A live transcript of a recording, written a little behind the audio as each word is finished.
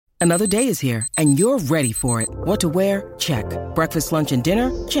Another day is here, and you're ready for it. What to wear? Check. Breakfast, lunch, and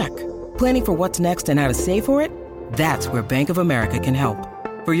dinner? Check. Planning for what's next and how to save for it? That's where Bank of America can help.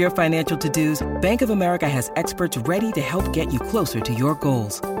 For your financial to-dos, Bank of America has experts ready to help get you closer to your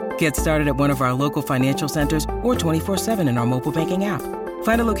goals. Get started at one of our local financial centers or 24/7 in our mobile banking app.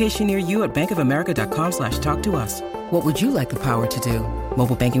 Find a location near you at bankofamerica.com/talktous. What would you like the power to do?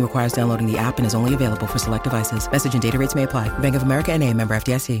 Mobile banking requires downloading the app and is only available for select devices. Message and data rates may apply. Bank of America N.A., member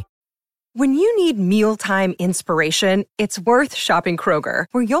FDIC. When you need mealtime inspiration, it's worth shopping Kroger,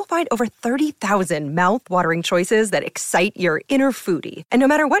 where you'll find over 30,000 mouth-watering choices that excite your inner foodie. And no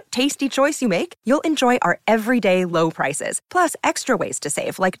matter what tasty choice you make, you'll enjoy our everyday low prices, plus extra ways to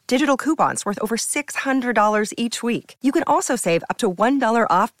save, like digital coupons worth over $600 each week. You can also save up to $1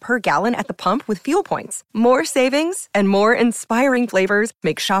 off per gallon at the pump with fuel points. More savings and more inspiring flavors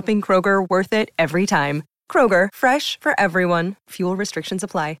make shopping Kroger worth it every time. Kroger, fresh for everyone. Fuel restrictions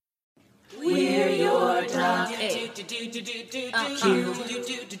apply. We're your top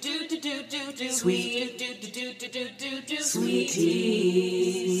sweeties.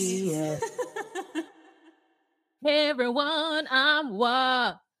 Hey everyone, I'm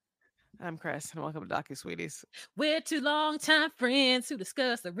Wa. I'm Chris, and welcome to Docu Sweeties. We're two longtime friends who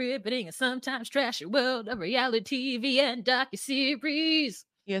discuss the riveting and sometimes trashy world of reality TV and docu-series.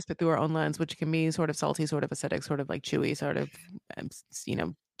 Yes, but through our own lens, which can be sort of salty, sort of acidic, sort of like chewy, sort of,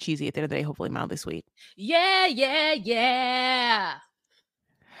 cheesy at the end of the day, hopefully mildly sweet. Yeah.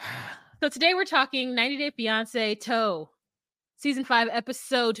 So today we're talking 90 Day Fiancé Toe, Season 5,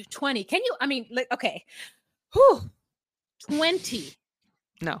 Episode 20. Okay. 20.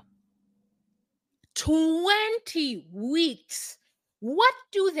 No. 20 weeks. What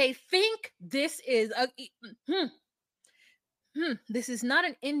do they think this is? This is not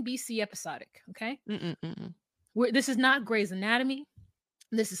an NBC episodic, okay? This is not Grey's Anatomy.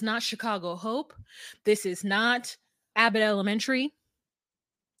 This is not Chicago Hope. This is not Abbott Elementary.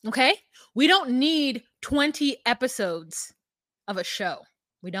 Okay? We don't need 20 episodes of a show.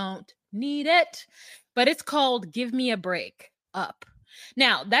 We don't need it. But it's called Give Me a Break Up.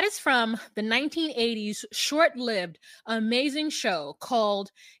 Now, that is from the 1980s short-lived amazing show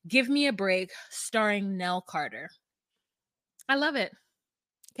called Give Me a Break, starring Nell Carter. I love it.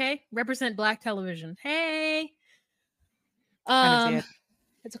 Okay? Represent Black television. Hey.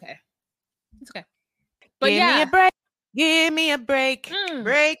 It's okay. But Give me a break. Give me a break.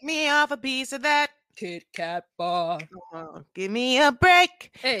 Break me off a piece of that Kit Kat bar. Give me a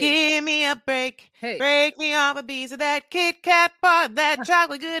break. Hey. Give me a break. Hey. Break me off a piece of that Kit Kat bar. That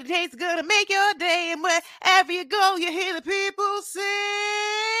chocolate good tastes good to make your day. And wherever you go, you hear the people sing.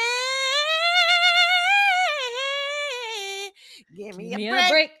 Give me a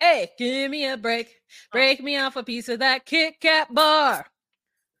break. Hey, give me a break. Break me off a piece of that Kit Kat bar.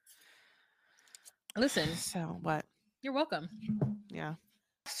 Listen. So what? You're welcome. Yeah.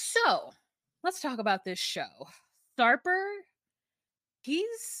 So let's talk about this show. Tharper,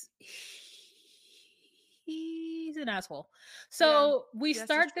 he's an asshole. So we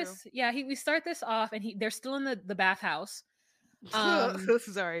start this. Yeah, we start this off, and they're still in the bathhouse.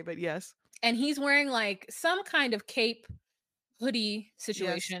 Sorry, but yes. And he's wearing like some kind of cape hoodie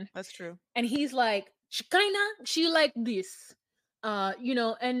situation. Yes, that's true. And he's like, she like this.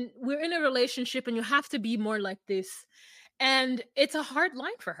 And we're in a relationship and you have to be more like this. And it's a hard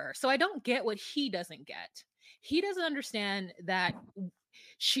line for her. So I don't get what he doesn't get. He doesn't understand that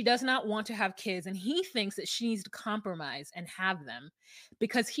she does not want to have kids, and he thinks that she needs to compromise and have them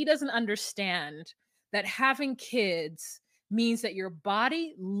because he doesn't understand that having kids means that your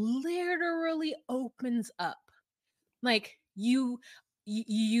body literally opens up. Like you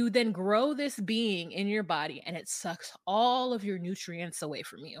then grow this being in your body and it sucks all of your nutrients away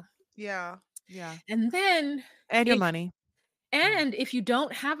from you. Yeah. And then your money. And if you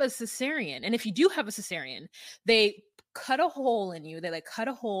don't have a cesarean, and if you do have a cesarean, they cut a hole in you. They like cut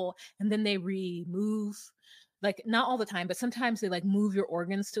a hole and then they remove, like not all the time, but sometimes they like move your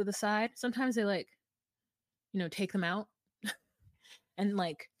organs to the side. Sometimes they like, take them out and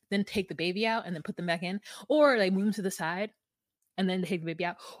like then take the baby out and then put them back in, or like move them to the side and then take the baby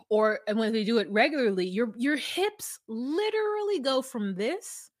out. And when they do it regularly, your hips literally go from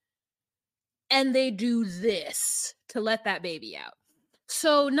this and they do this to let that baby out.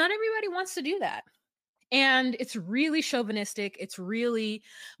 So not everybody wants to do that. And it's really chauvinistic. It's really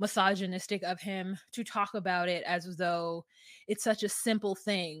misogynistic of him to talk about it as though it's such a simple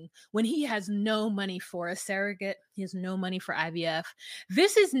thing when he has no money for a surrogate. He has no money for IVF.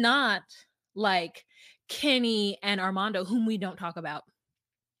 This is not like Kenny and Armando, whom we don't talk about.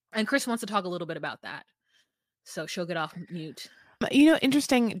 And Chris wants to talk a little bit about that. So she'll get off mute.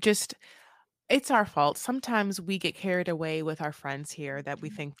 Interesting. Just it's our fault. Sometimes we get carried away with our friends here that we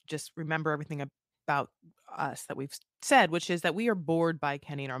think just remember everything about us that we've said, which is that we are bored by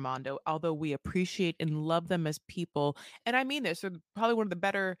Kenny and Armando, although we appreciate and love them as people. And I mean this, they're probably one of the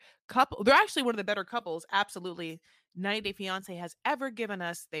better couple. They're actually one of the better couples. Absolutely. 90 Day Fiance has ever given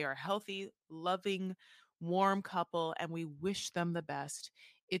us. They are healthy, loving, warm couple, and we wish them the best.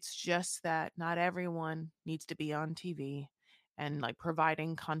 It's just that not everyone needs to be on TV and like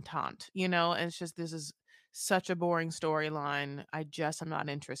providing content, and it's just this is such a boring storyline. I just am not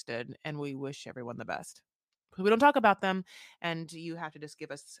interested, and we wish everyone the best. We don't talk about them, and you have to just give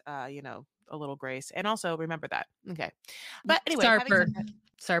us a little grace. And also remember that. Okay. But anyway, having Sarper. said that,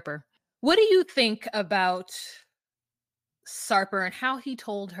 Sarper. What do you think about Sarper and how he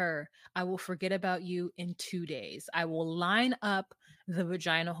told her, I will forget about you in 2 days. I will line up the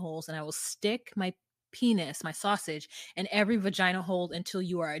vagina holes and I will stick my penis, my sausage, in every vagina hole until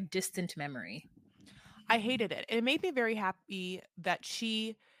you are a distant memory. I hated it. It made me very happy that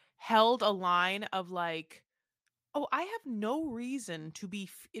she held a line of like, oh, I have no reason to be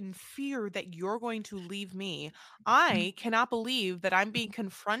in fear that you're going to leave me. I cannot believe that I'm being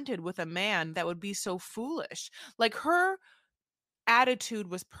confronted with a man that would be so foolish. Like her attitude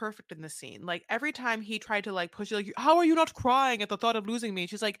was perfect in the scene. Like every time he tried to like push you, like, how are you not crying at the thought of losing me?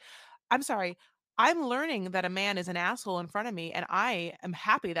 She's like, I'm sorry. I'm learning that a man is an asshole in front of me, and I am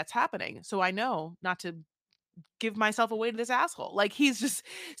happy that's happening. So I know not to give myself away to this asshole. Like he's just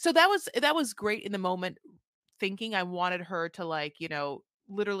so that was great in the moment, thinking I wanted her to like,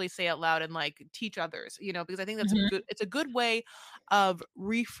 literally say out loud and like teach others, because I think that's Mhm. it's a good way of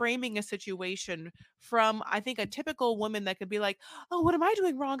reframing a situation from I think a typical woman that could be like, "Oh, what am I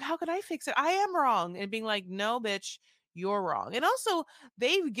doing wrong? How can I fix it? I am wrong." And being like, "No, bitch, you're wrong." And also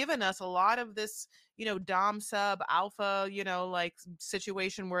they've given us a lot of this, dom sub alpha, like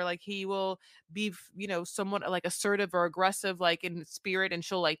situation where like he will be, somewhat like assertive or aggressive like in spirit, and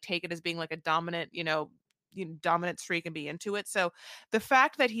she'll like take it as being like a dominant, dominant streak and be into it. So the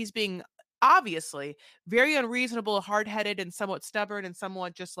fact that he's being obviously very unreasonable, hard-headed, and somewhat stubborn, and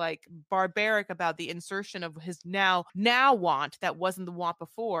somewhat just like barbaric about the insertion of his now want that wasn't the want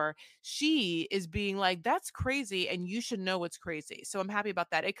before, she is being like, that's crazy and you should know it's crazy. So I'm happy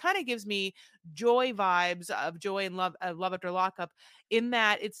about that. It kind of gives me joy vibes of Joy and Love After Lockup, in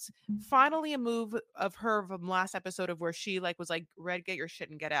that it's finally a move of her from last episode of where she like was like, Red, get your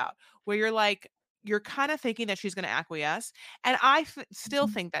shit and get out, where you're kind of thinking that she's going to acquiesce. And I still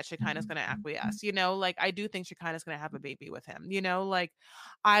think that Shekinah's going to acquiesce, like I do think Shekinah's going to have a baby with him, like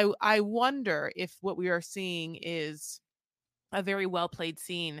I wonder if what we are seeing is a very well played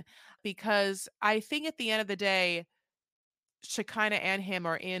scene, because I think at the end of the day, Shekinah and him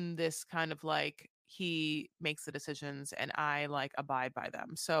are in this kind of like, he makes the decisions and I like abide by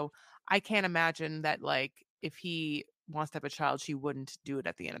them. So I can't imagine that like if he wants to have a child, she wouldn't do it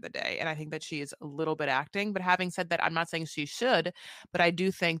at the end of the day. And I think that she is a little bit acting. But having said that, I'm not saying she should, but I do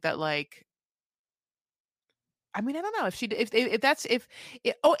think that like, I mean, I don't know if she if that's if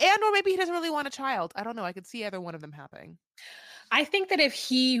it, oh, and or maybe he doesn't really want a child. I don't know. I could see either one of them happening. I think that if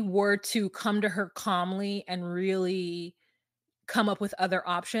he were to come to her calmly and really come up with other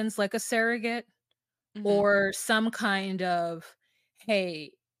options like a surrogate Mhm. or some kind of,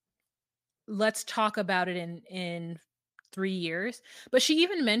 hey, let's talk about it in 3 years. But she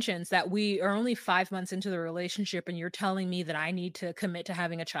even mentions that we are only 5 months into the relationship and you're telling me that I need to commit to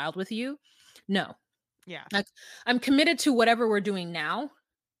having a child with you. No. Yeah. Like, I'm committed to whatever we're doing now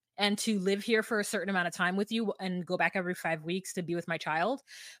and to live here for a certain amount of time with you and go back every 5 weeks to be with my child,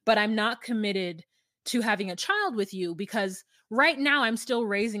 but I'm not committed to having a child with you because right now I'm still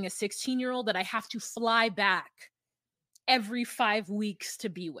raising a 16-year-old that I have to fly back every 5 weeks to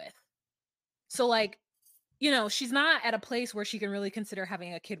be with. So like, she's not at a place where she can really consider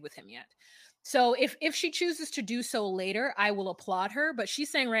having a kid with him yet. So if she chooses to do so later, I will applaud her, but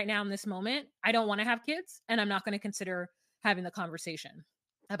she's saying right now in this moment, I don't want to have kids and I'm not going to consider having the conversation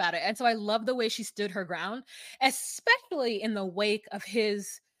about it. And so I love the way she stood her ground, especially in the wake of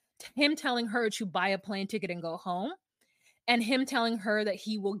him telling her to buy a plane ticket and go home, and him telling her that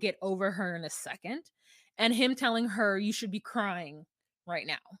he will get over her in a second, and him telling her you should be crying right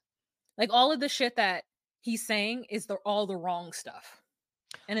now. Like all of the shit that he's saying is all the wrong stuff.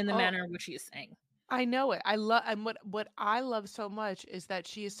 And in the Oh, manner in which he is saying. I know it. I love, and what I love so much is that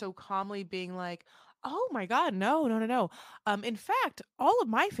she is so calmly being like, "Oh my God, no, no, no, no. In fact, all of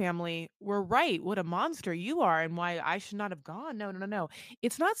my family were right. What a monster you are, and why I should not have gone. No, no, no, no.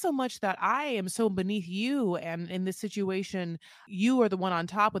 It's not so much that I am so beneath you, and in this situation, you are the one on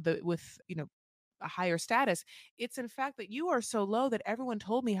top with a higher status. It's in fact that you are so low that everyone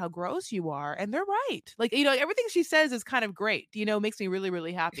told me how gross you are, and they're right. Like, everything she says is kind of great. Makes me really,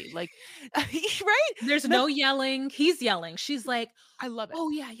 really happy. Like, right? There's no yelling. He's yelling. She's like, I love it. oh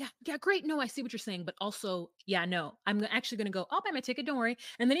yeah, great. No, I see what you're saying, but also, yeah, no, I'm actually gonna go. I'll buy my ticket. Don't worry.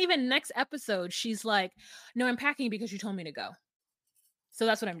 And then even next episode, she's like, no, I'm packing because you told me to go. So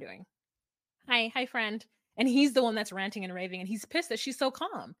that's what I'm doing. Hi, friend. And he's the one that's ranting and raving, and he's pissed that she's so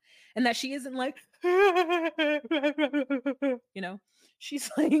calm and that she isn't like,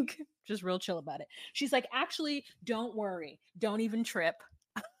 she's like just real chill about it. She's like, actually, don't worry. Don't even trip.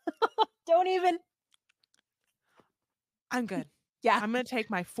 Don't even. I'm good. Yeah. I'm going to take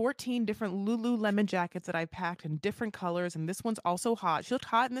my 14 different Lululemon jackets that I packed in different colors, and this one's also hot. She looked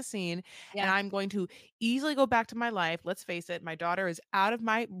hot in the scene, and I'm going to easily go back to my life. Let's face it, my daughter is out of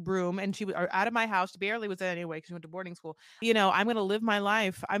my room, and or out of my house. She barely was there anyway because she went to boarding school. I'm going to live my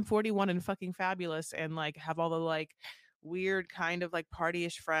life. I'm 41 and fucking fabulous, and like have all the like weird kind of like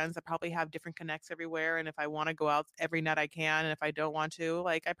partyish friends that probably have different connects everywhere. And if I want to go out every night, I can. And if I don't want to,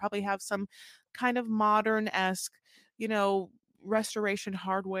 like, I probably have some kind of modern-esque, restoration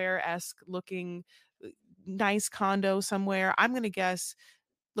hardware-esque looking nice condo somewhere. I'm going to guess.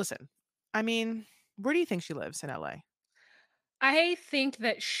 Listen, I mean, where do you think she lives in LA? I think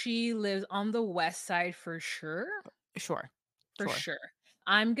that she lives on the west side for sure. Sure. For sure.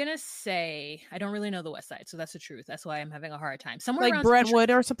 I'm going to say, I don't really know the west side, so that's the truth. That's why I'm having a hard time. Somewhere like around Brentwood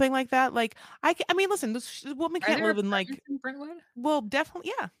or something like that. Like, I mean, listen, this woman can't live in like Brentwood. Well,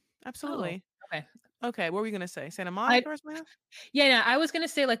 definitely, yeah, absolutely. Oh, okay. What were you gonna say? Santa Monica or something? Yeah, I was gonna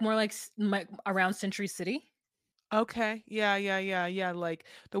say like more like around Century City. Okay. Yeah. Like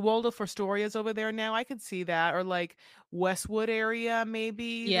the Waldorf Astoria's over there now. I could see that. Or like Westwood area,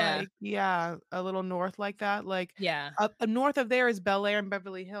 maybe. Yeah. Like, yeah, a little north like that. Like, yeah. Up north of there is Bel Air and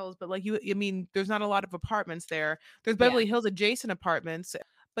Beverly Hills, but like I mean, there's not a lot of apartments there. There's Beverly Hills adjacent apartments.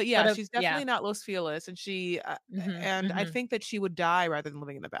 But yeah, she's definitely not Los Feliz, and I think that she would die rather than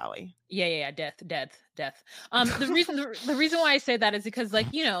living in the valley. Yeah. Death. The reason why I say that is because, like,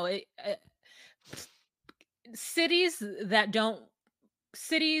 cities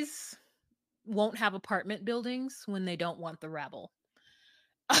won't have apartment buildings when they don't want the rabble.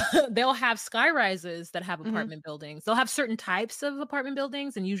 They'll have sky rises that have apartment buildings. They'll have certain types of apartment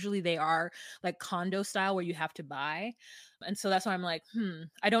buildings, and usually they are like condo style where you have to buy. And so that's why I'm like,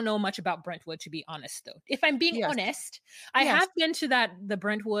 I don't know much about Brentwood, to be honest, though. If I'm being honest, I have been to the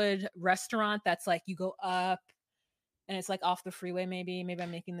Brentwood restaurant that's like you go up and it's like off the freeway. Maybe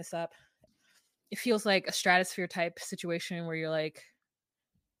I'm making this up. It feels like a stratosphere type situation where you're like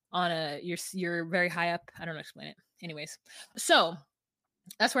you're very high up. I don't know how to explain it. Anyways, so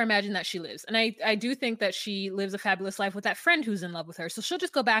that's where I imagine that she lives. And I do think that she lives a fabulous life with that friend who's in love with her. So she'll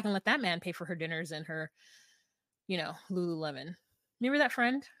just go back and let that man pay for her dinners and her, Lululemon. Remember that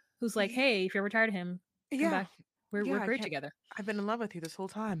friend who's like, hey, if you're ever tired of him, come back. We're great together. I've been in love with you this whole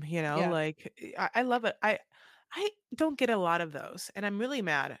time, like I love it. I don't get a lot of those, and I'm really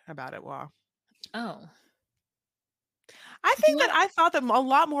mad about it. Wow. Oh. I think that I thought that a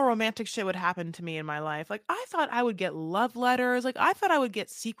lot more romantic shit would happen to me in my life. Like, I thought I would get love letters. Like, I thought I would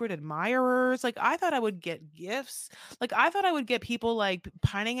get secret admirers. Like, I thought I would get gifts. Like, I thought I would get people like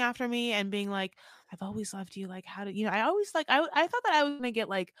pining after me and being like, I've always loved you. Like, how do I always like, I thought that I was going to get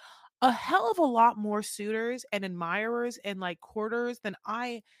like a hell of a lot more suitors and admirers and like courters than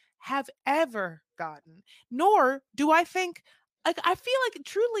I have ever gotten. Nor do I think, like, I feel like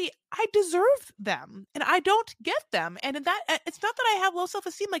truly I deserve them and I don't get them. And in that, it's not that I have low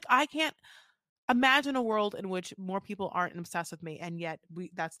self-esteem. Like, I can't imagine a world in which more people aren't obsessed with me. And yet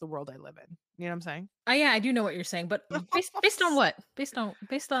that's the world I live in. You know what I'm saying? Yeah, I do know what you're saying, but based on what? Based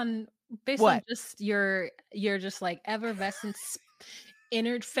on What? just your just like effervescent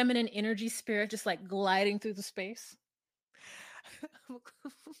feminine energy spirit, just like gliding through the space.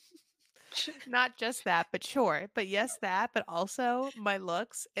 Not just that, but sure. But yes, that, but also my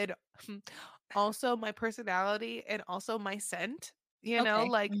looks and also my personality and also my scent,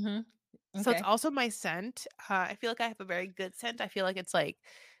 like, so it's also my scent. I feel like I have a very good scent. I feel like it's like,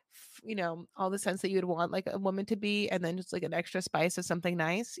 all the scents that you would want like a woman to be, and then just like an extra spice of something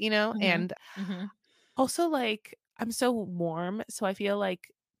nice, and also like I'm so warm. So I feel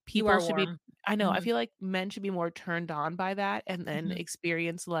like people should be, I know, I feel like men should be more turned on by that and then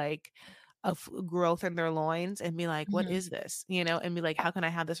experience like growth in their loins and be like, what is this? And be like, how can I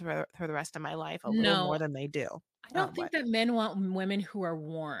have this for the rest of my life? A little more than they do. I don't think that men want women who are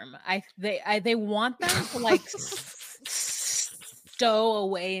warm. They want them to like stow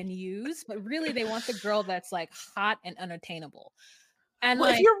away and use, but really they want the girl that's like hot and unattainable. And Well,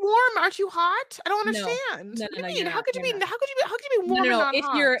 if like, you're warm, aren't you hot? I don't no, understand. no, What no, do no, you you're mean? How not. could you You're be? not. How could you be No, warm no, and no. not If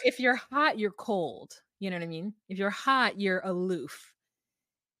hot? you're hot, you're cold. You know what I mean? If you're hot, you're aloof.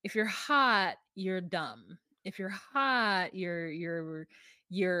 If you're hot, you're dumb. If you're hot, you're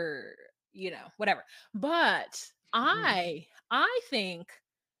whatever. But Mm. I think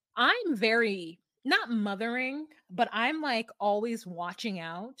I'm very not mothering, but I'm like always watching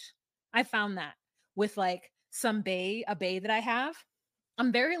out. I found that with like a bae that I have.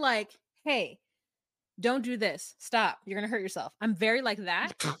 I'm very like, hey, don't do this. Stop. You're gonna hurt yourself. I'm very like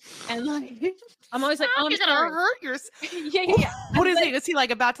that. And like I'm always like, Stop! oh, I'm You're gonna sorry. hurt yourself. Yeah, yeah, yeah. What I'm is he? like, Is he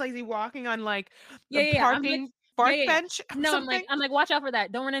like about to like is he walking on like yeah, a yeah, yeah. I'm like, parking yeah, park yeah, yeah. bench or No, something? I'm like, watch out for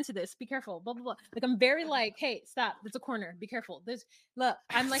that. Don't run into this. Be careful. Blah blah blah. Like I'm very like, hey, stop. There's a corner. Be careful. There's look.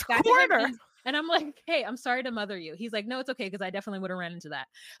 I'm It's like a backing him, corner. and I'm like, hey, I'm sorry to mother you. He's like, no, it's okay because I definitely would have ran into that.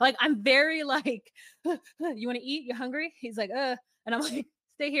 Like I'm very like, you want to eat? You hungry? He's like, and I'm like,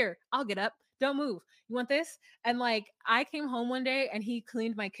 stay here. I'll get up. Don't move. You want this? And like I came home one day and he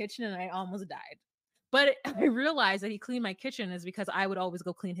cleaned my kitchen and I almost died. But I realized that he cleaned my kitchen is because I would always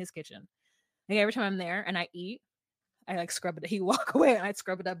go clean his kitchen. Like every time I'm there and I eat, I like scrub it. He'd walk away and I'd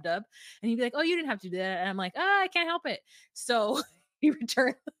scrub it up dub. And he'd be like, oh, you didn't have to do that. And I'm like, I can't help it. So he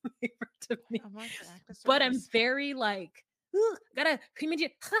returned the favor to me. I'm like act of But I'm service. very like, "Ugh, gotta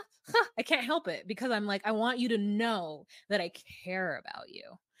immediate. I can't help it because I'm like, I want you to know that I care about you.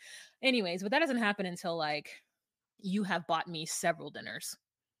 Anyways, but that doesn't happen until like you have bought me several dinners.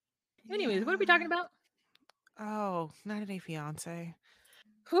 Anyways, what are we talking Yeah. about? Oh, 90 Day Fiance.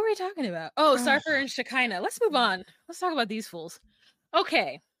 Who are we talking about? Oh, Ugh. Sarper and Shekinah. Let's move on. Let's talk about these fools.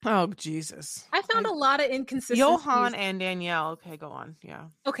 Okay. Oh Jesus. I found a lot of inconsistencies. Johan and Danielle. Okay, go on. Yeah.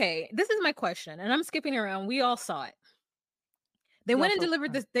 Okay, this is my question, and I'm skipping around. We all saw it. They You went and also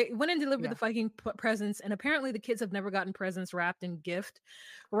delivered this. They went and delivered yeah. the fucking presents, and apparently the kids have never gotten presents wrapped in gift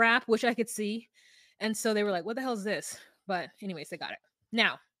wrap, which I could see. And so they were like, "What the hell is this?" But anyways, they got it.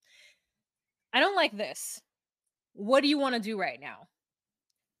 Now, I don't like this. What do you want to do right now?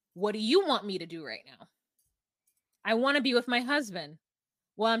 What do you want me to do right now? I want to be with my husband.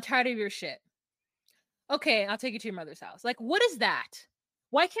 Well, I'm tired of your shit. Okay, I'll take you to your mother's house. Like, what is that?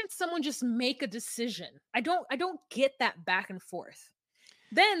 Why can't someone just make a decision? I don't get that back and forth.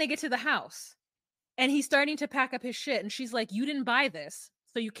 Then they get to the house and he's starting to pack up his shit and she's like, "You didn't buy this,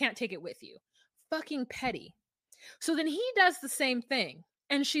 so you can't take it with you." Fucking petty. So then he does the same thing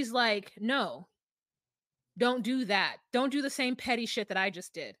and she's like, "No, don't do that. Don't do the same petty shit that I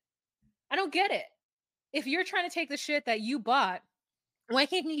just did." I don't get it. If you're trying to take the shit that you bought, why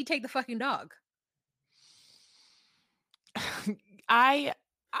can't you take the fucking dog? I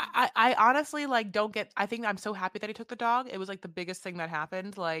I honestly like don't get I think I'm so happy that he took the dog. It was like the biggest thing that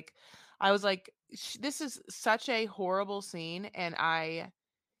happened. Like I was like this is such a horrible scene and I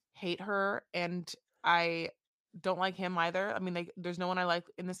hate her and I don't like him either. I mean, there's no one I like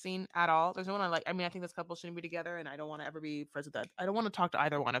in the scene at all. There's no one I like. I mean, I think this couple shouldn't be together and I don't want to ever be friends with that. I don't want to talk to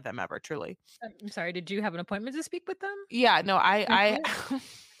either one of them ever, truly. I'm sorry, did you have an appointment to speak with them? Yeah, no, I Okay.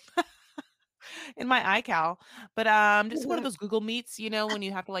 in my iCal. But just one of those Google Meets, you know, when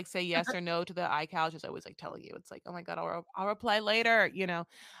you have to like say yes or no to the iCal, just always like telling you. It's like, oh my God, I'll reply later, you know.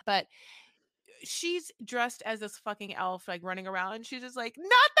 But she's dressed as this fucking elf, like running around, and she's just like, not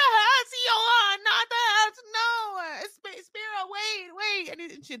the house, Johan, not the house, no, Spiro,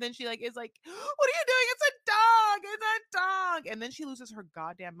 wait. Then she like is like, what are you doing? It's a dog, it's a dog. And then she loses her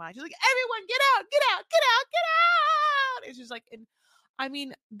goddamn mind. She's like, everyone, get out, get out, get out, get out. It's just like, and I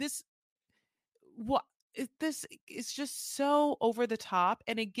mean, this is just so over the top,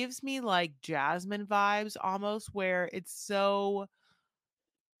 and it gives me like Jasmine vibes almost, where it's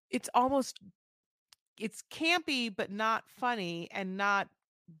almost it's campy but not funny and not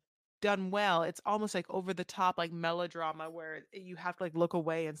done well. It's almost like over the top like melodrama where you have to like look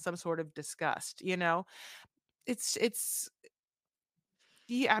away in some sort of disgust, you know? It's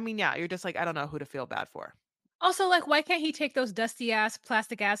yeah, I mean, yeah, you're just like, I don't know who to feel bad for. Also, like, why can't he take those dusty ass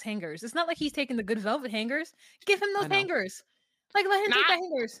plastic ass hangers? It's not like he's taking the good velvet hangers. Give him I those know. hangers. Like, let him take the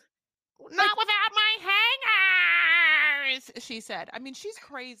hangers. Not without my hangers, she said. I mean, she's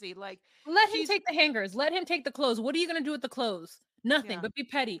crazy. Like Let him she's take the hangers. Let him take the clothes. What are you gonna do with the clothes? Nothing, yeah. but be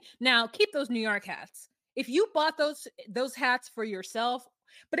petty. Now, keep those New York hats. If you bought those hats for yourself,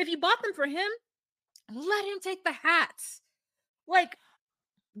 but if you bought them for him, let him take the hats. Like,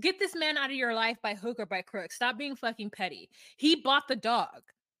 get this man out of your life by hook or by crook. Stop being fucking petty. He bought the dog.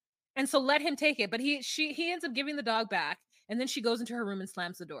 And so let him take it. But he ends up giving the dog back. And then she goes into her room and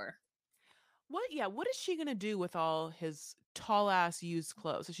slams the door. what is she gonna do with all his tall ass used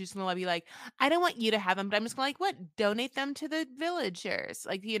clothes? So she's gonna be like, I don't want you to have them, but I'm just gonna like what donate them to the villagers,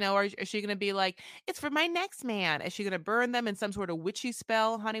 like, or is she gonna be like, it's for my next man? Is she gonna burn them in some sort of witchy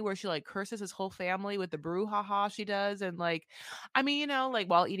spell, honey, where she like curses his whole family with the brouhaha she does, and like, I mean, like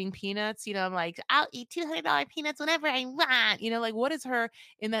while eating peanuts, I'm like, I'll eat $200 peanuts whenever I want, like what is her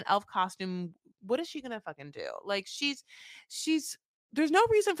in that elf costume? What is she gonna fucking do? Like she's there's no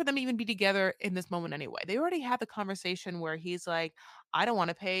reason for them to even be together in this moment anyway. They already had the conversation where he's like, I don't want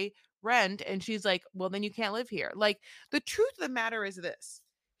to pay rent. And she's like, well, then you can't live here. Like, the truth of the matter is this: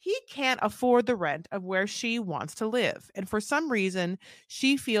 he can't afford the rent of where she wants to live. And for some reason,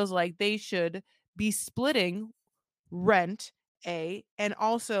 she feels like they should be splitting rent, A, and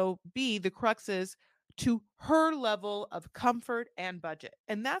also B, the crux is to her level of comfort and budget.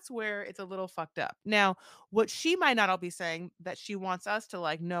 And that's where it's a little fucked up. Now, what she might not all be saying that she wants us to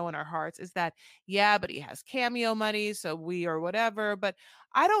like know in our hearts is that, yeah, but he has cameo money, so we or whatever. But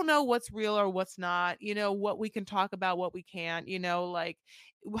I don't know what's real or what's not, what we can talk about, what we can't, like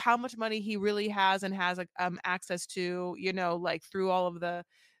how much money he really has and has access to, like through all of the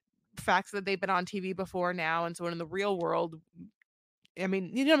facts that they've been on TV before now. And so in the real world, I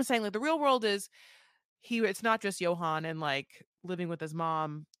mean, you know what I'm saying? Like the real world is it's not just Johan and like living with his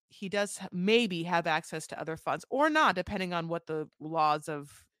mom. He does maybe have access to other funds or not, depending on what the laws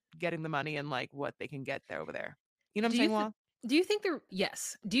of getting the money and like what they can get there over there. You know what I'm saying, Juan? Do you think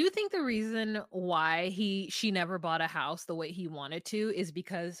do you think the reason why she never bought a house the way he wanted to is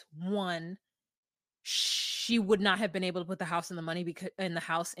because one, she would not have been able to put the house in the money because in the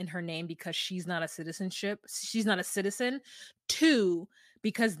house in her name because she's not a citizen. Two,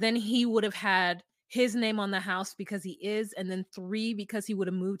 because then he would have had his name on the house because he is, and then three, because he would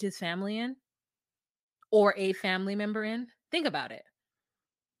have moved his family in or a family member in. Think about it.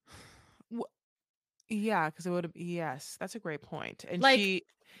 Yeah, because it would have. Yes, that's a great point. And Like,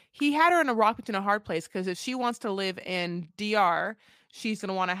 he had her in a rock between a hard place because if she wants to live in DR, she's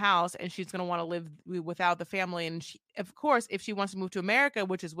gonna want a house and she's gonna want to live without the family. And of course, if she wants to move to America,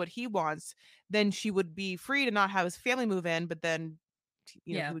 which is what he wants, then she would be free to not have his family move in. But then,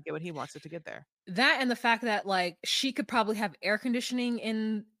 he would get what he wants to get there. That and the fact that like she could probably have air conditioning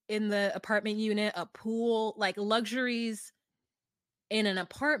in the apartment unit, a pool, like luxuries in an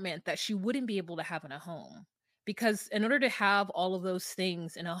apartment that she wouldn't be able to have in a home. Because in order to have all of those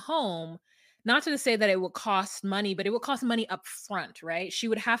things in a home, not to say that it would cost money, but it would cost money up front, right? She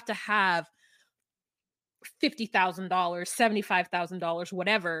would have to have $50,000, $75,000,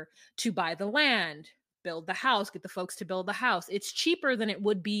 whatever, to buy the land, build the house, get the folks to build the house. It's cheaper than it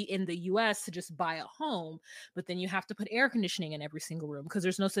would be in the US to just buy a home, but then you have to put air conditioning in every single room because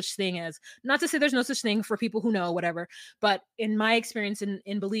there's no such thing as, not to say there's no such thing for people who know, whatever, but in my experience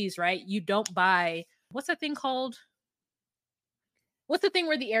in Belize, right, you don't buy, what's that thing called? What's the thing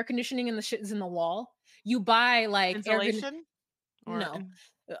where the air conditioning and the shit is in the wall? You buy like insulation? No.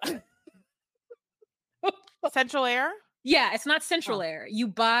 Central air? Yeah, it's not central air. You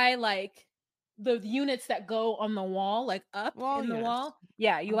buy like the units that go on the wall, like up in the wall.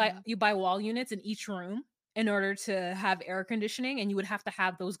 Yeah, you buy wall units in each room in order to have air conditioning, and you would have to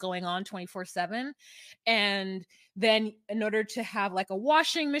have those going on 24/7. And then in order to have like a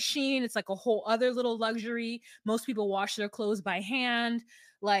washing machine, it's like a whole other little luxury. Most people wash their clothes by hand.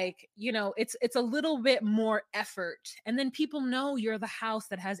 Like, it's a little bit more effort. And then people know you're the house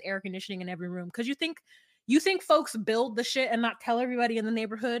that has air conditioning in every room because you think folks build the shit and not tell everybody in the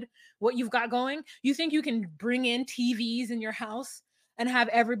neighborhood what you've got going? You think you can bring in TVs in your house and have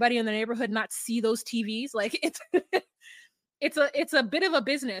everybody in the neighborhood not see those TVs? Like it's a bit of a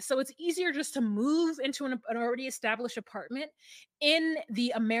business. So it's easier just to move into an already established apartment in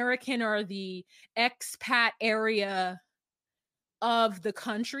the American or the expat area of the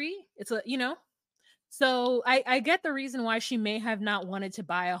country. So I get the reason why she may have not wanted to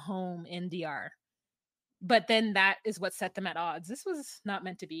buy a home in DR. But then that is what set them at odds. This was not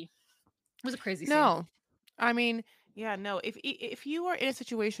meant to be. It was a crazy scene. No. I mean, yeah, no. If you are in a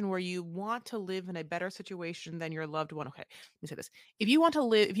situation where you want to live in a better situation than your loved one, okay, let me say this. If you want to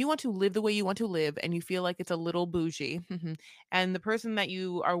live the way you want to live and you feel like it's a little bougie, and the person that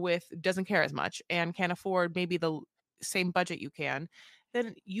you are with doesn't care as much and can't afford maybe the same budget you can,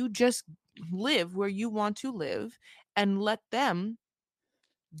 then you just live where you want to live and let them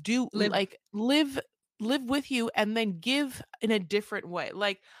live with you and then give in a different way.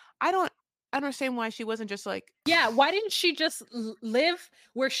 Like, I don't understand why she wasn't just like, yeah, why didn't she just live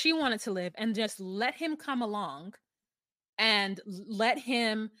where she wanted to live and just let him come along and let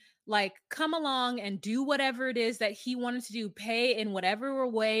him like come along and do whatever it is that he wanted to do, pay in whatever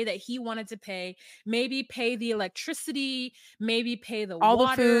way that he wanted to pay, maybe pay the electricity, maybe pay the All the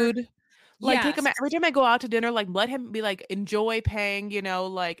water. food. Like, take him Yes. every time I go out to dinner, like, let him be like, enjoy paying,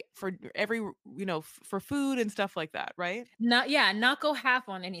 like, for every, for food and stuff like that, right? Not go half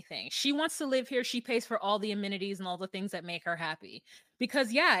on anything. She wants to live here. She pays for all the amenities and all the things that make her happy. Because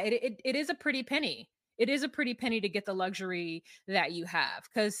it is a pretty penny. It is a pretty penny to get the luxury that you have.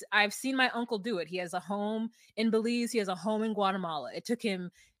 Because I've seen my uncle do it. He has a home in Belize. He has a home in Guatemala. It took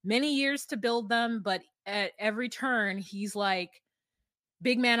him many years to build them, but at every turn, he's like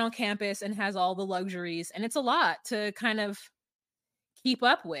big man on campus and has all the luxuries. And it's a lot to kind of keep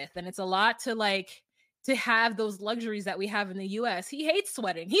up with. And it's a lot to like to have those luxuries that we have in the US. He hates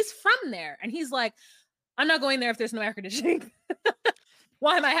sweating. He's from there. And he's like, I'm not going there if there's no air conditioning.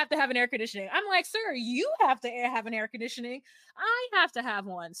 Why am I have to have an air conditioning? I'm like, sir, you have to have an air conditioning. I have to have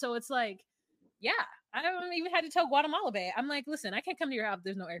one. So it's like, yeah, I don't even had to tell Guatemala Bay. I'm like, listen, I can't come to your house if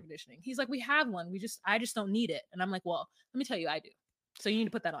there's no air conditioning. He's like, we have one. I just don't need it. And I'm like, well, let me tell you, I do. So you need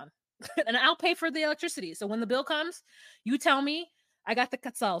to put that on. And I'll pay for the electricity. So when the bill comes, you tell me, I got the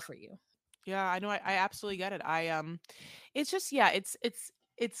katsal for you. Yeah, I know. I absolutely get it. It's just, yeah,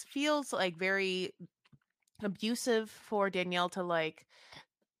 it feels like very abusive for Danielle to like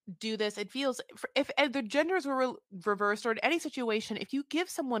do this. It feels if the genders were reversed or in any situation, if you give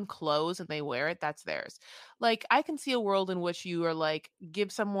someone clothes and they wear it, that's theirs. Like, I can see a world in which you are like,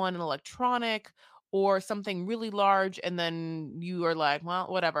 give someone an electronic or something really large, and then you are like, well,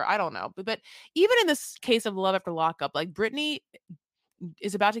 whatever, I don't know. But even in this case of Love After Lockup, like, Brittany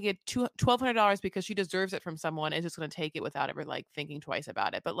is about to get $1,200 because she deserves it from someone, is just going to take it without ever like thinking twice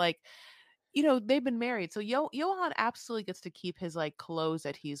about it. But like, they've been married, so Johan absolutely gets to keep his like clothes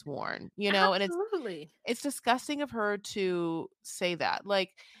that he's worn, and Absolutely. it's disgusting of her to say that. Like,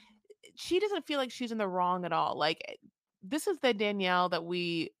 she doesn't feel like she's in the wrong at all. Like, this is the Danielle that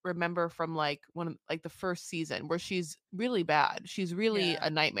we remember from like the first season, where she's really bad. She's really Yeah. a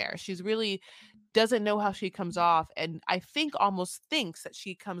nightmare. She's really doesn't know how she comes off, and I think almost thinks that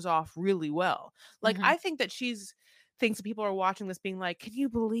she comes off really well. Like, Mhm. I think that she's thinks that people are watching this being like, can you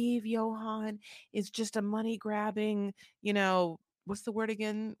believe Johan is just a money grabbing, what's the word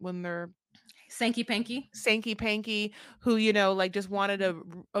again when they're Sankey panky. Sankey Panky, who, like, just wanted a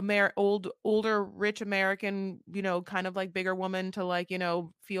older rich American, kind of like bigger woman to like,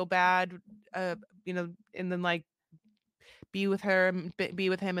 feel bad, and then like be with her and be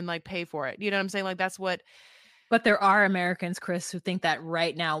with him and like pay for it. You know what I'm saying? Like, that's what. But there are Americans, Chris, who think that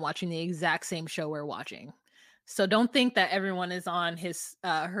right now watching the exact same show we're watching. So don't think that everyone is on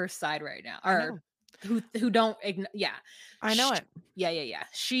her side right now, or who don't yeah. I know it. Yeah.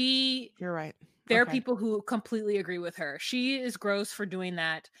 You're right. There are Okay. people who completely agree with her. She is gross for doing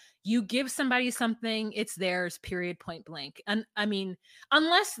that. You give somebody something, it's theirs, period, point blank. And I mean,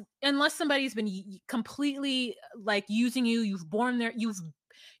 unless somebody's been completely like using you, you've born their,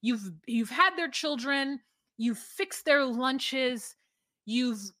 you've had their children, you've fixed their lunches,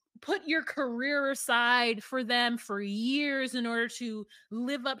 you've put your career aside for them for years in order to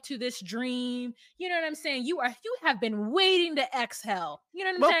live up to this dream. You know what I'm saying? You have been waiting to exhale. You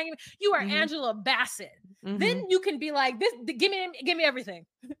know what I'm saying? You are Angela Bassett. Then you can be like, give me everything.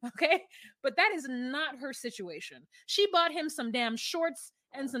 Okay. But that is not her situation. She bought him some damn shorts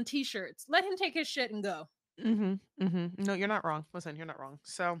and some t-shirts. Let him take his shit and go. No, you're not wrong. Listen, you're not wrong.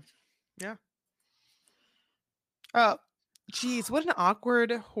 So, yeah. Oh, geez, what an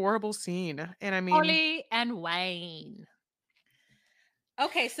awkward, horrible scene. And I mean, Holly and Wayne.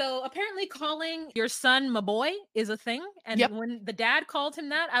 Okay, so apparently calling your son my boy is a thing. And when the dad called him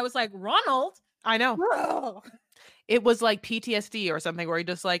that, I was like, Ronald. I know. Bro. It was like PTSD or something, where he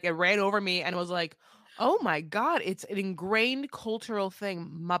just like, it ran over me and was like, oh my God, it's an ingrained cultural thing,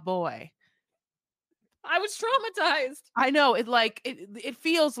 my boy. I was traumatized. I know. It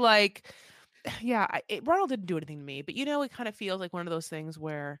feels like, yeah, Ronald didn't do anything to me, but it kind of feels like one of those things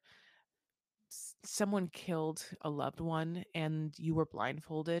where someone killed a loved one and you were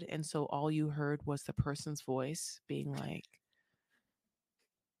blindfolded, and so all you heard was the person's voice being like,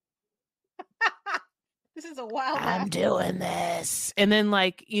 this is a wild I'm doing this. And then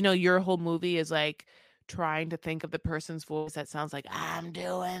like, your whole movie is like trying to think of the person's voice that sounds like, I'm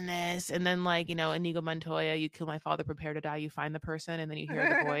doing this. And then like, Inigo Montoya, you kill my father, prepare to die, you find the person, and then you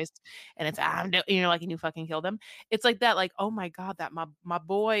hear the voice and it's, like, and you fucking kill them. It's like that, like, oh my God, that my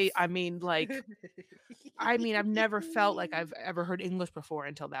boy. I mean, like, I've never felt like I've ever heard English before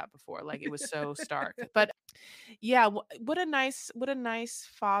until that before. Like, it was so stark. But yeah, what a nice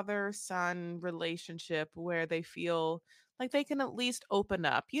father-son relationship where they feel like they can at least open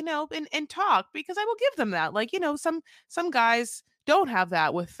up, and talk, because I will give them that. Like, some guys don't have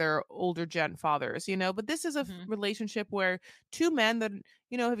that with their older gen fathers, but this is a relationship where two men that,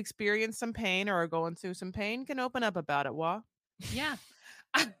 have experienced some pain or are going through some pain can open up about it. Wah. Yeah.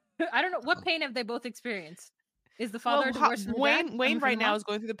 I don't know. What pain have they both experienced? Is the Well, father divorced from the dad? Wayne From right the now mom? is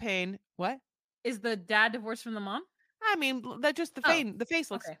going through the pain. What? Is the dad divorced from the mom? I mean, that just Oh, the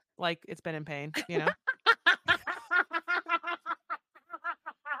face looks okay. like it's been in pain,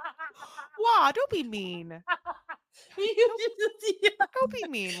 Wah, don't be mean. Don't be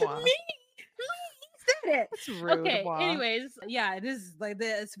mean, Wah. Me? Said it. That's rude, Okay. Wah. Anyways, yeah, it is like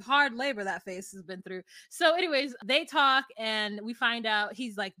this hard labor that face has been through. So, anyways, they talk and we find out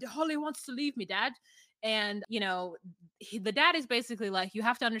he's like, Holly wants to leave me, dad. And the dad is basically like, you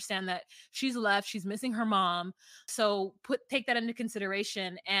have to understand that she's left, she's missing her mom. So take that into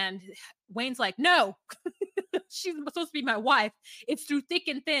consideration. And Wayne's like, no, she's supposed to be my wife. It's through thick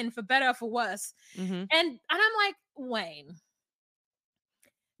and thin, for better or for worse. Mm-hmm. And I'm like, Wayne,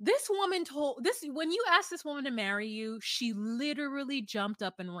 this woman when you asked this woman to marry you, she literally jumped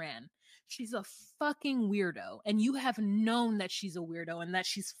up and ran. She's a fucking weirdo. And you have known that she's a weirdo and that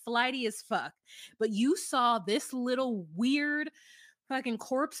she's flighty as fuck. But you saw this little weird fucking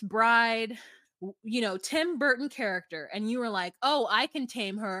corpse bride, Tim Burton character. And you were like, oh, I can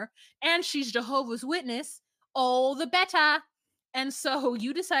tame her. And she's Jehovah's Witness. Oh, the better. And so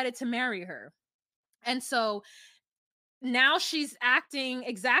you decided to marry her. And so now she's acting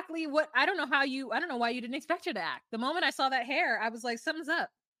exactly what I don't know why you didn't expect her to act. The moment I saw that hair, I was like, something's up.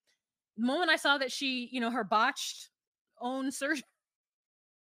 The moment I saw that she, her botched own surgery,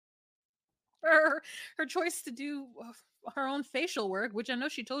 her choice to do her own facial work, which I know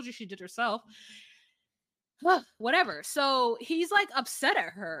she told you she did herself. Whatever. So he's like upset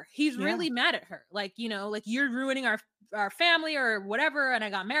at her. He's really mad at her. Like, like you're ruining our family or whatever. And I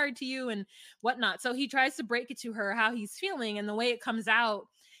got married to you and whatnot. So he tries to break it to her how he's feeling. And the way it comes out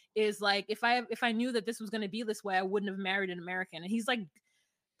is like, if I knew that this was going to be this way, I wouldn't have married an American. And he's like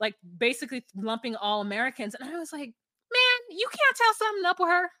basically lumping all Americans. And I was like, man, you can't tell something up with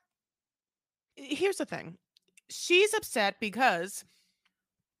her. Here's the thing. She's upset because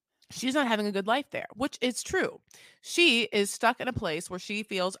she's not having a good life there, which is true. She is stuck in a place where she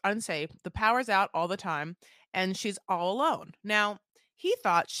feels unsafe. The power's out all the time and she's all alone. Now, he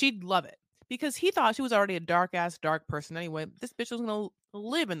thought she'd love it because he thought she was already a dark person anyway. This bitch was going to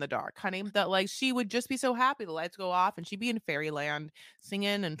live in the dark, honey. That like she would just be so happy the lights go off and she'd be in fairyland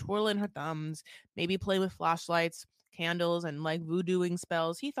singing and twirling her thumbs, maybe play with flashlights, candles, and like voodooing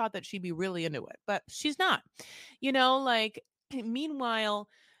spells. He thought that she'd be really into it, but she's not. Meanwhile,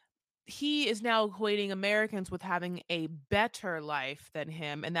 he is now equating Americans with having a better life than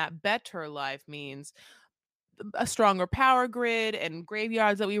him. And that better life means a stronger power grid and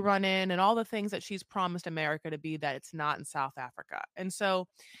graveyards that we run in and all the things that she's promised America to be that it's not in South Africa. And so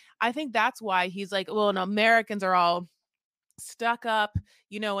I think that's why he's like, well, no, Americans are all stuck up,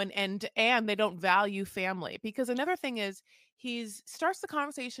 and they don't value family. Because another thing is he starts the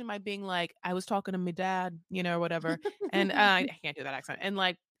conversation by being like, I was talking to my dad, or whatever. And I can't do that accent. And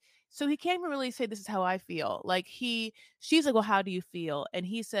like, so he can't even really say, this is how I feel. Like she's like, well, how do you feel? And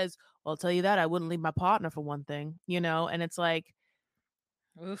he says, well, I'll tell you that I wouldn't leave my partner for one thing, and it's like,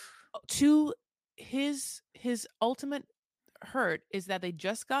 oof. To his ultimate hurt is that they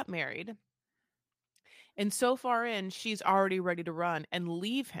just got married. And so far in, she's already ready to run and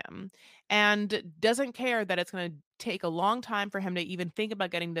leave him and doesn't care that it's going to take a long time for him to even think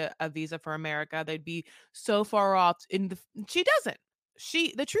about getting a visa for America. They'd be so far off she doesn't.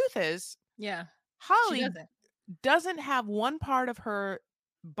 The truth is, Holly doesn't have one part of her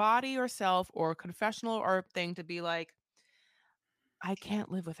body or self or confessional or thing to be like, I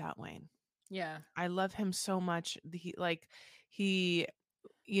can't live without Wayne. Yeah. I love him so much. There's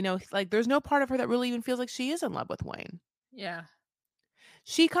no part of her that really even feels like she is in love with Wayne. Yeah.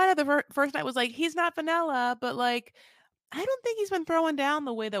 She kind of the first night was like, he's not vanilla, but like, I don't think he's been throwing down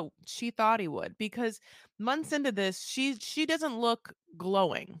the way that she thought he would, because months into this, she doesn't look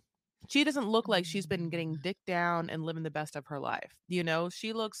glowing. She doesn't look like she's been getting dicked down and living the best of her life.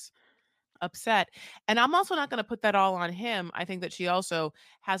 She looks upset. And I'm also not going to put that all on him. I think that she also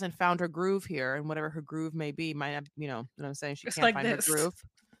hasn't found her groove here, and whatever her groove may be, might have, what I'm saying? She can't find her groove.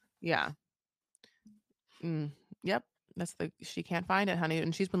 Yeah. Yep. She can't find it, honey.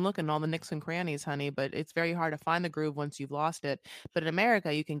 And she's been looking all the nicks and crannies, honey, but it's very hard to find the groove once you've lost it. But in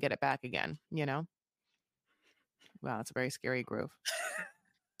America, you can get it back again, Wow, it's a very scary groove.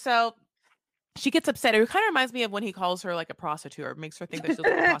 So she gets upset. It kind of reminds me of when he calls her like a prostitute, or makes her think that she's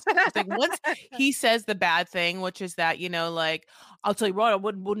like a prostitute. It's like once he says the bad thing, which is that, like, I'll tell you what, I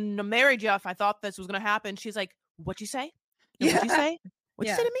wouldn't have married you if I thought this was going to happen. She's like, what'd you say? No, what'd you say? What'd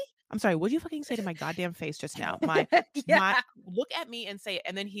you say Yeah. to me? I'm sorry. What'd you fucking say to my goddamn face just now? My Yeah. look at me and say it.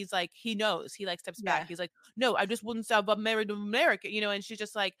 And then he's like, he knows. He like steps Yeah. back. He's like, no, I just wouldn't have married an American, and she's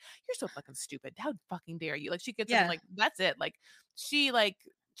just like, you're so fucking stupid. How fucking dare you? Like, she gets up and Yeah. like, that's it. Like,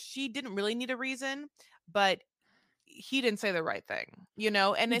 she didn't really need a reason, but he didn't say the right thing, and He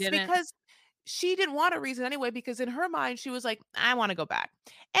it's didn't. because she didn't want a reason anyway, because in her mind, she was like, I want to go back.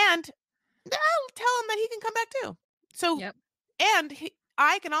 And I'll tell him that he can come back too. So, Yep. and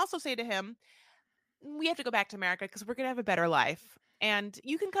I can also say to him, we have to go back to America because we're going to have a better life. And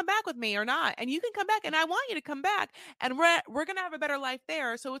you can come back with me or not. And you can come back. And I want you to come back. And we're going to have a better life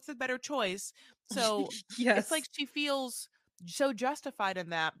there. So it's a better choice. So Yes. it's like she feels so justified in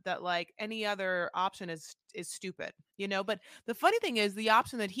that like any other option is stupid, But the funny thing is, the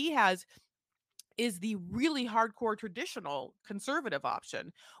option that he has is the really hardcore traditional conservative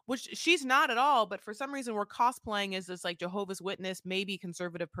option, which she's not at all. But for some reason, we're cosplaying as this like Jehovah's Witness, maybe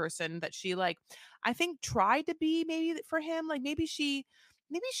conservative person that she like, I think tried to be maybe for him. Like maybe she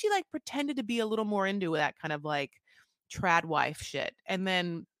like pretended to be a little more into that kind of like trad wife shit. And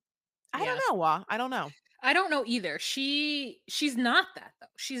then I don't know. I don't know. I don't know either. She's not that though.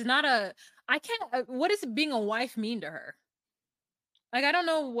 She's not a. I can't. What does being a wife mean to her? Like I don't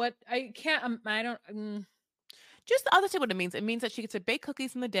know what I can't. I don't. Just the other say what it means. It means that she gets to bake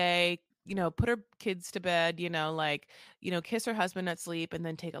cookies in the day, put her kids to bed, kiss her husband at sleep, and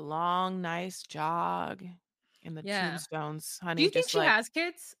then take a long, nice jog in the tombstones, honey. Do you think just she like, has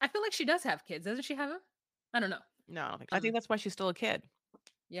kids? I feel like she does have kids. Doesn't she have them? I don't know. No, I don't think. I think that's why she's still a kid.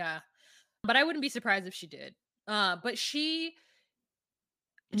 Yeah, but I wouldn't be surprised if she did. But she.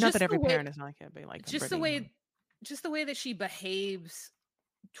 Not that every parent is not a kid, but like just the way that she behaves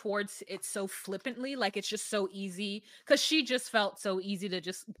towards it so flippantly, like it's just so easy, because she just felt so easy to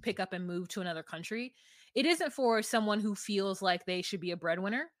just pick up and move to another country. It isn't for someone who feels like they should be a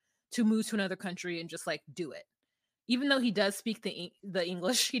breadwinner to move to another country and just like do it. Even though he does speak the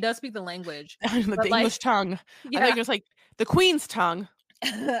English, he does speak the language, the English tongue. Yeah. I think it's like the Queen's tongue.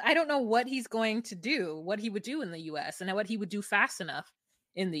 I don't know what he's going to do, what he would do in the US, and what he would do fast enough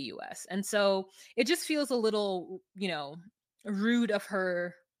in the US. And so it just feels a little, rude of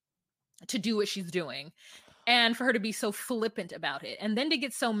her to do what she's doing, and for her to be so flippant about it, and then to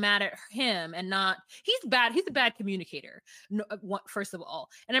get so mad at him and not. He's a bad communicator, first of all,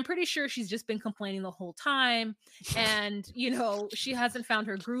 and I'm pretty sure she's just been complaining the whole time, and she hasn't found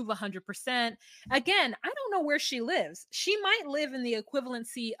her groove 100%. Again, I don't know where she lives. She might live in the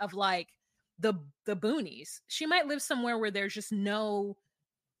equivalency of like the boonies. She might live somewhere where there's no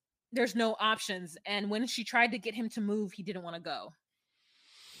options, and when she tried to get him to move, he didn't want to go.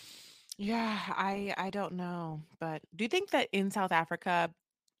 Yeah, I don't know. But do you think that in South Africa,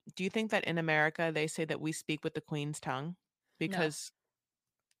 do you think that in America they say that we speak with the Queen's tongue? Because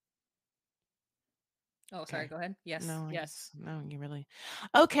Oh, sorry, go ahead. Yes. No, yes. No, you really.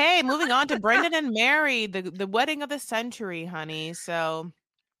 Okay, moving on to Brendan and Mary, the wedding of the century, honey. So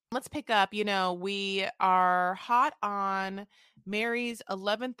let's pick up. We are hot on Mary's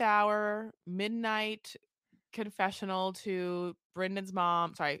 11th hour midnight confessional to Brendan's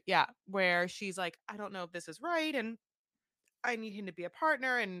mom. Sorry, yeah, where she's like, I don't know if this is right, and I need him to be a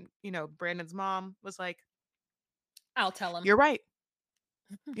partner. And Brandon's mom was like, I'll tell him. You're right.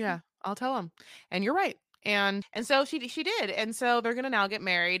 Yeah, I'll tell him. And you're right. And so she did. And so they're going to now get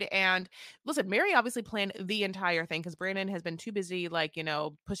married. And listen, Mary obviously planned the entire thing because Brandon has been too busy, like,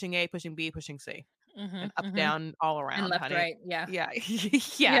 pushing A, pushing B, pushing C. And up, down, all around, and left, honey. right. Yeah.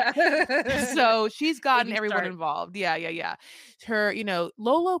 Yeah. So she's gotten everyone involved. Yeah. Her,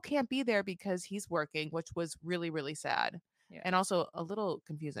 Lolo can't be there because he's working, which was really, really sad. Yeah. And also a little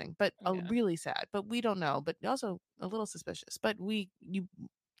confusing, but really sad. But we don't know. But also a little suspicious. But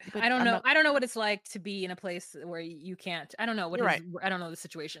I don't know. I don't know what it's like to be in a place where you can't. I don't know what. I don't know the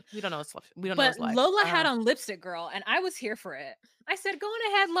situation. We don't know what's left. We don't know. But Lola had on lipstick, girl, and I was here for it. I said, "Go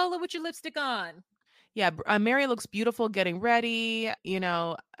on ahead, Lola, with your lipstick on." Yeah, Mary looks beautiful getting ready. I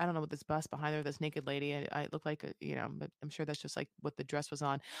don't know what this bus behind her, this naked lady. I look like, but I'm sure that's just like what the dress was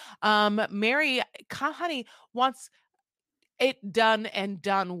on. Mary, honey, wants it done and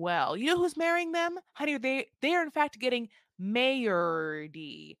done well. You know who's marrying them? Honey, they are in fact getting mayored.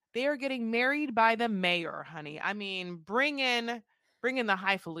 They are getting married by the mayor, honey. I mean, bring in the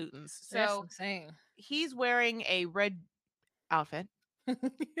highfalutins. So that's insane. He's wearing a red outfit.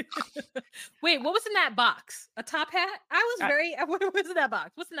 Wait, what was in that box? A top hat? What was in that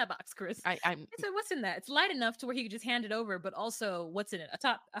box? What's in that box, Chris? I'm I said, what's in that? It's light enough to where he could just hand it over, but also what's in it? A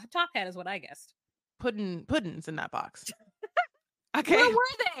top hat is what I guessed. puddings in that box. Okay. Where were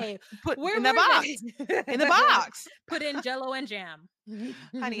they? Put Where in the were box. they? In the box. Put in Jello and jam.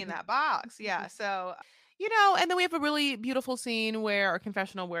 Honey, in that box. Yeah. So, and then we have a really beautiful scene where, or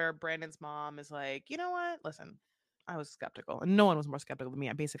confessional, where Brandon's mom is like, you know what? Listen, I was skeptical, and no one was more skeptical than me.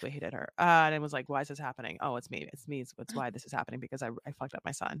 I basically hated her. And it was like, why is this happening? Oh, it's me. It's me. It's why this is happening, because I fucked up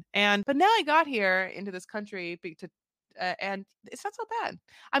my son. But now I got here into this country and it's not so bad.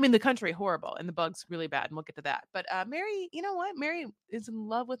 I mean, the country horrible, and the bugs really bad, and we'll get to that. But Mary, you know what? Mary is in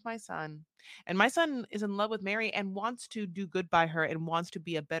love with my son, and my son is in love with Mary and wants to do good by her and wants to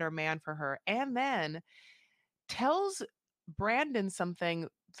be a better man for her, and then tells Brandon something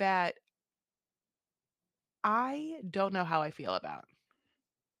that I don't know how I feel about.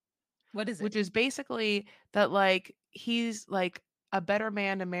 What is it? Which is basically that, like, he's like a better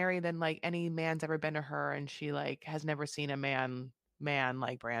man to Mary than like any man's ever been to her, and she like has never seen a man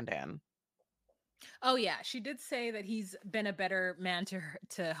like Brandon. Oh yeah, she did say that he's been a better man to her,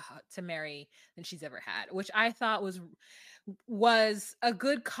 to Mary than she's ever had, which I thought was a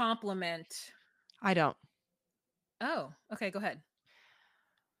good compliment. I don't. Oh, okay, go ahead.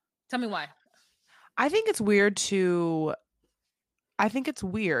 Tell me why. I think it's weird to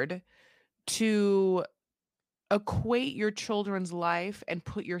equate your children's life and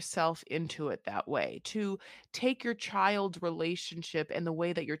put yourself into it that way, to take your child's relationship and the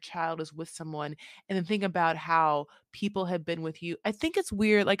way that your child is with someone and then think about how people have been with you. I think it's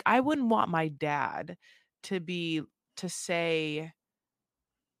weird. Like, I wouldn't want my dad to say,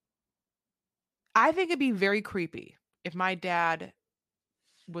 I think it'd be very creepy if my dad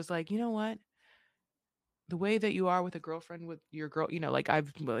was like, you know what? The way that you are with a girlfriend, with your girl, like,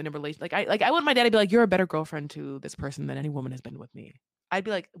 I've been in a relation, like I want my dad to be like, you're a better girlfriend to this person than any woman has been with me. I'd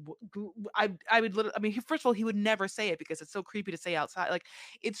be like, I would literally, I mean, first of all, he would never say it because it's so creepy to say outside. Like,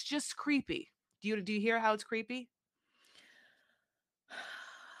 it's just creepy. Do you hear how it's creepy?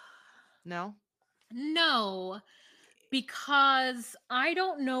 No, because I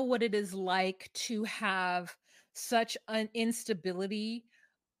don't know what it is like to have such an instability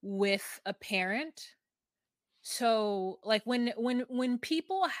with a parent. So like when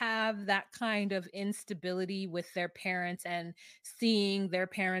people have that kind of instability with their parents and seeing their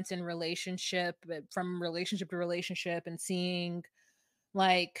parents in relationship, from relationship to relationship, and seeing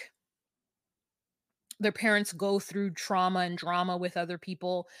like their parents go through trauma and drama with other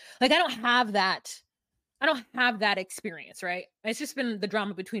people, like I don't have that experience, right? It's just been the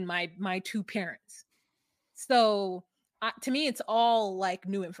drama between my two parents. So to me, it's all like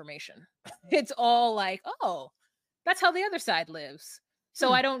new information. It's all like, oh, that's how the other side lives.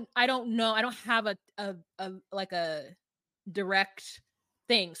 So I don't know. I don't have a direct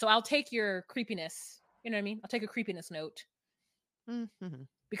thing. So I'll take your creepiness. You know what I mean? I'll take a creepiness note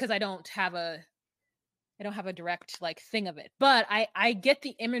because I don't have a direct like thing of it. But I get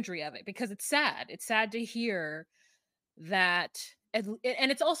the imagery of it because it's sad. It's sad to hear that, and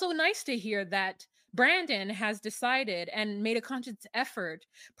it's also nice to hear that Brandon has decided and made a conscious effort,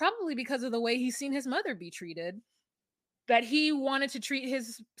 probably because of the way he's seen his mother be treated, that he wanted to treat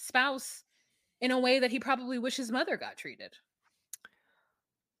his spouse in a way that he probably wished his mother got treated.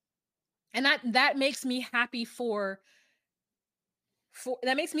 And that makes me happy for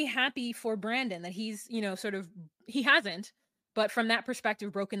Brandon, that he's, sort of, he hasn't, but from that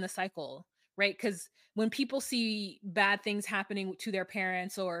perspective, broken the cycle, right? Because when people see bad things happening to their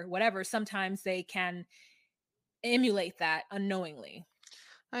parents or whatever, sometimes they can emulate that unknowingly.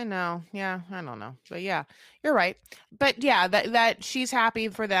 I know. Yeah, I don't know. But yeah, you're right. But yeah, that she's happy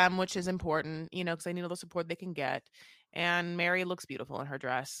for them, which is important, because they need all the support they can get. And Mary looks beautiful in her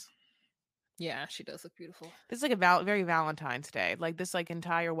dress. Yeah, she does look beautiful. This is like very Valentine's Day. Like, this like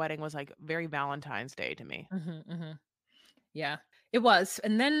entire wedding was like very Valentine's Day to me. Yeah, it was.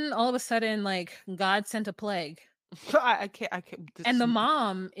 And then all of a sudden, like, God sent a plague. I can't. And the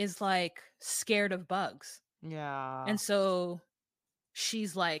mom is like scared of bugs. Yeah. And so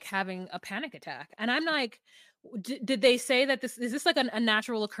she's like having a panic attack. And I'm like, did they say that is this like a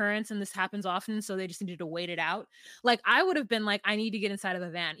natural occurrence and this happens often, so they just needed to wait it out? Like, I would have been like, I need to get inside of a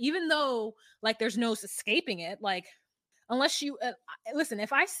van, even though like there's no escaping it. Like, unless you listen,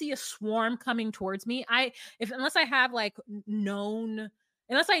 if I see a swarm coming towards me, unless I have like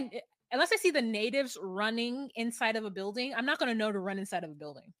unless I see the natives running inside of a building, I'm not going to know to run inside of a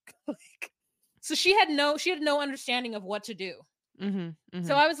building. Like, so she had no understanding of what to do.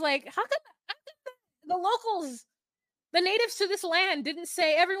 So I was like, how could the locals The natives to this land didn't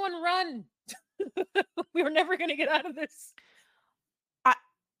say, everyone run. We were never going to get out of this.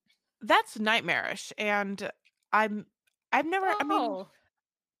 That's nightmarish. And I've never, I mean, Oh,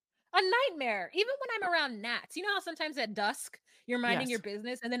 a nightmare. Even when I'm around gnats. You know how sometimes at dusk you're minding your yes.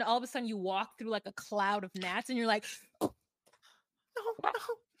 business and then all of a sudden you walk through like a cloud of gnats and you're like, No, no.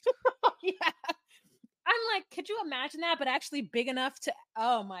 yeah. I'm like, could you imagine that? But actually big enough to,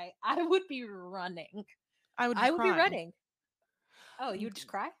 oh my, I would be running. I would be I would be crying. running. Oh, you would just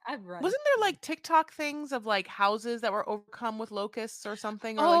cry? I'd run. Wasn't there like TikTok things of like houses that were overcome with locusts or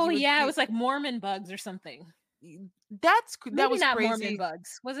something? Or like Oh you would yeah, it see was like Mormon bugs or something. that Maybe was not Mormon crazy.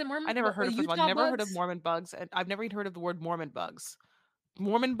 bugs. Was it I Mormon? never heard of, first of all, Utah never heard of bugs? Mormon bugs, and I've never even heard of the word Mormon bugs.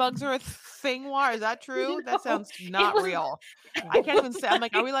 Mormon bugs are a thing, War? Is that true? That No, sounds it not was. real. I It can't even was say. I'm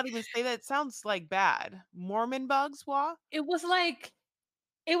like, are like. we allowed to even say that? It sounds like bad. Mormon bugs, Wa? It was like.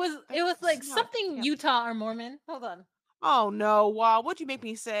 It was. It was That's like not. something Yeah. Utah or Mormon. Hold on. Oh no, Wa! What'd you make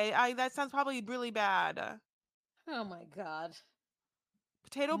me say? That sounds probably really bad. Oh my god.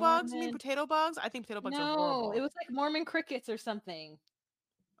 Potato bugs? You mean Mormon. potato bugs? I think potato bugs are No, it horrible. was like Mormon crickets or something.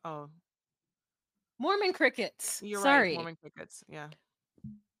 Oh, Mormon crickets. you're right. Sorry. Mormon crickets. Yeah.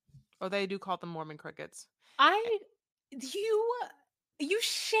 Oh, they do call them Mormon crickets. I. You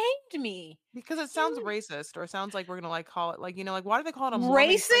shamed me. Because it sounds You racist, or it sounds like we're gonna like call it like, like, why do they call it a Mormon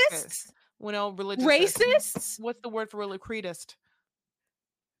cricket? racists. Well, no, religiousist. Racists. What's the word for cretist?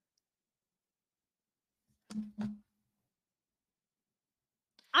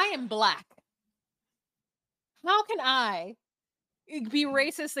 I am black. How can I be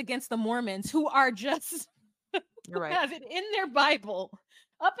racist against the Mormons who are just You're right. have it in their Bible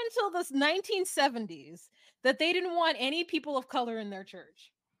up until the 1970s that they didn't want any people of color in their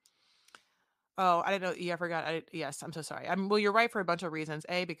church? Oh, I didn't know. Yeah, I forgot. Yes, I'm so sorry. Well, you're right for a bunch of reasons.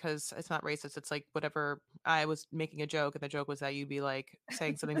 A, because it's not racist. It's like whatever. I was making a joke, and the joke was that you'd be like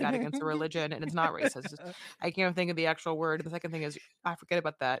saying something bad against a religion, and it's not racist. I can't think of the actual word. The second thing is I forget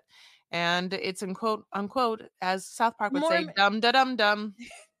about that, and it's in quote unquote, as South Park would say, Mormon, "Dum da dum dum."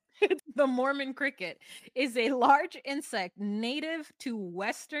 the Mormon cricket is a large insect native to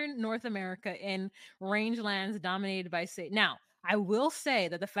Western North America in rangelands dominated by Satan. Now, I will say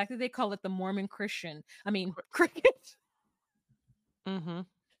that the fact that they call it the Mormon cricket. Mm-hmm.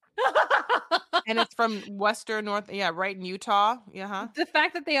 And it's from Western North. Yeah, right in Utah. Yeah, huh? The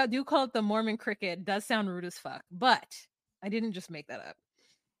fact that they do call it the Mormon cricket does sound rude as fuck, but I didn't just make that up.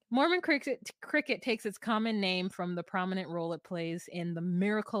 Mormon cricket takes its common name from the prominent role it plays in the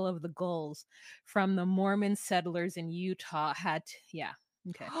miracle of the gulls from the Mormon settlers in Utah yeah.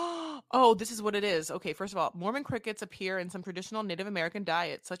 Okay. Oh, this is what it is. Okay, first of all, Mormon crickets appear in some traditional Native American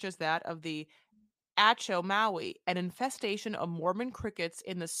diets, such as that of the Acho Maui. An infestation of Mormon crickets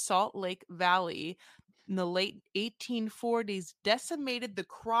in the Salt Lake Valley in the late 1840s decimated the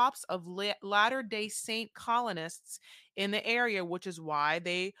crops of Latter-day Saint colonists in the area, which is why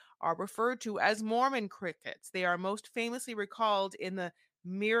they are referred to as Mormon crickets. They are most famously recalled in the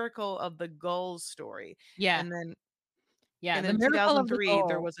Miracle of the Gulls story. Yeah. And then Yeah. and The then miracle of the 2003,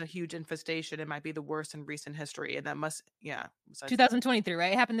 there gull. was a huge infestation. It might be the worst in recent history. And that must, yeah. Besides, 2023,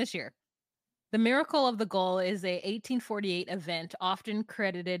 right? It happened this year. The Miracle of the Gull is a 1848 event often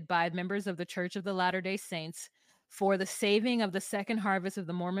credited by members of the Church of the Latter-day Saints for the saving of the second harvest of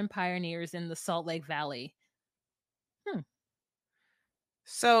the Mormon pioneers in the Salt Lake Valley.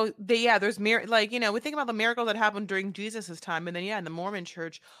 so there's like, we think about the miracles that happened during Jesus's time. And then, in the Mormon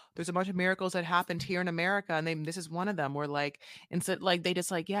church, there's a bunch of miracles that happened here in America. And this is one of them where like, instead, like they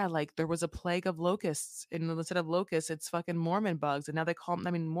just like, like there was a plague of locusts, and instead of locusts, it's fucking Mormon bugs. And now they call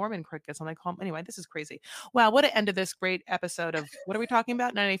them, Mormon crickets. And they call them, anyway, this is crazy. Wow. What an end to this great episode of, what are we talking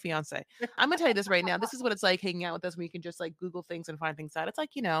about? 90 Day Fiancé. I'm going to tell you this right now. This is what it's like hanging out with us, where you can just like Google things and find things out. It's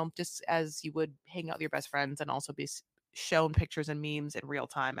like, just as you would hang out with your best friends and also be shown pictures and memes in real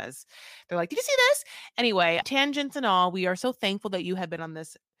time as they're like, did you see this? Anyway, tangents and all, we are so thankful that you have been on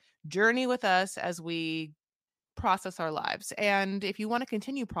this journey with us as we process our lives. And if you want to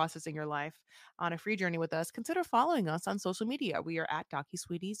continue processing your life on a free journey with us, consider following us on social media. We are at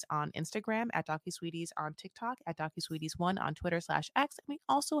DocuSweeties on Instagram, at DocuSweeties on TikTok, at DocuSweeties1 on Twitter/X. And we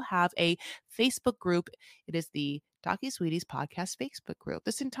also have a Facebook group. It is the DocuSweeties Podcast Facebook group.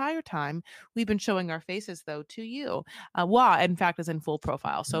 This entire time, we've been showing our faces, though, to you. Wa, in fact, is in full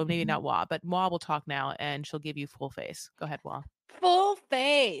profile. So maybe not Wa, but Wa will talk now and she'll give you full face. Go ahead, Wa. Full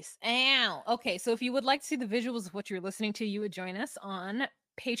face. Ow. Okay, so if you would like to see the visuals of what you're listening to, you would join us on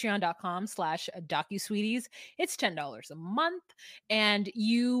patreon.com/DocuSweeties. It's $10 a month, and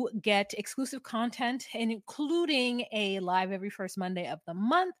you get exclusive content, including a live every first Monday of the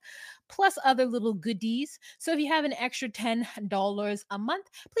month, plus other little goodies. So if you have an extra $10 a month,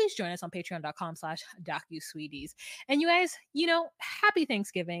 please join us on patreon.com/DocuSweeties. And you guys, happy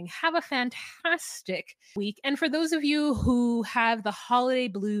Thanksgiving. Have a fantastic week. And for those of you who have the holiday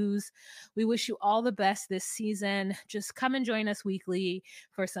blues, we wish you all the best this season. Just come and join us weekly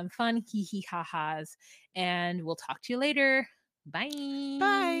for some fun hee hee ha ha's. And we'll talk to you later. Bye.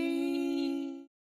 Bye.